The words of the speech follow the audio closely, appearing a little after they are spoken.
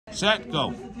set,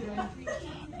 go.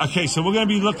 Okay, so we're going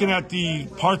to be looking at the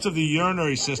parts of the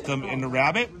urinary system in the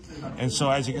rabbit. And so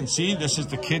as you can see, this is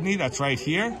the kidney that's right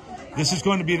here. This is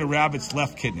going to be the rabbit's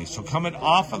left kidney. So coming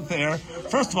off of there,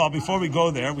 first of all, before we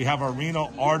go there, we have our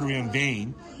renal artery and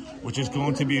vein, which is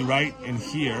going to be right in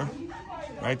here,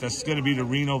 right? That's going to be the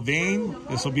renal vein.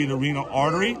 This will be the renal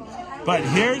artery. But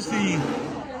here's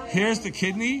the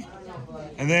kidney.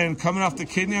 And then coming off the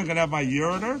kidney, I'm going to have my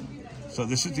ureter. So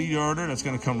this is the ureter. That's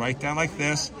going to come right down like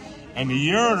this. And the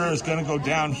ureter is going to go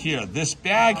down here. This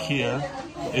bag here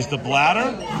is the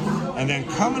bladder. And then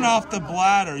coming off the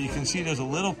bladder, you can see there's a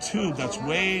little tube that's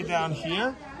way down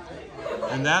here.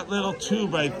 And that little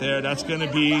tube right there, that's going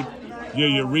to be your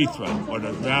urethra, or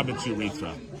the rabbit's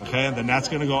urethra. Okay, and then that's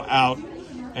going to go out,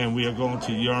 and we are going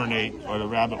to urinate, or the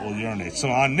rabbit will urinate. So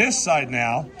on this side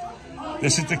now,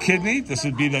 this is the kidney. This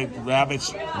would be the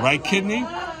rabbit's right kidney.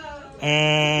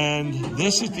 And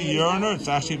this is the ureter. It's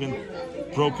actually been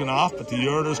broken off, but the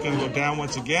ureter is going to go down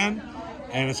once again.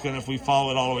 And it's going to, if we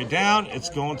follow it all the way down, it's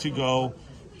going to go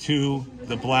to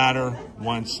the bladder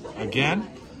once again.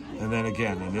 And then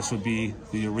again, and this would be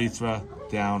the urethra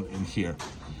down in here.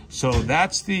 So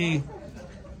that's the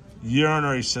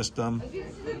urinary system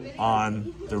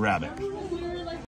on the rabbit.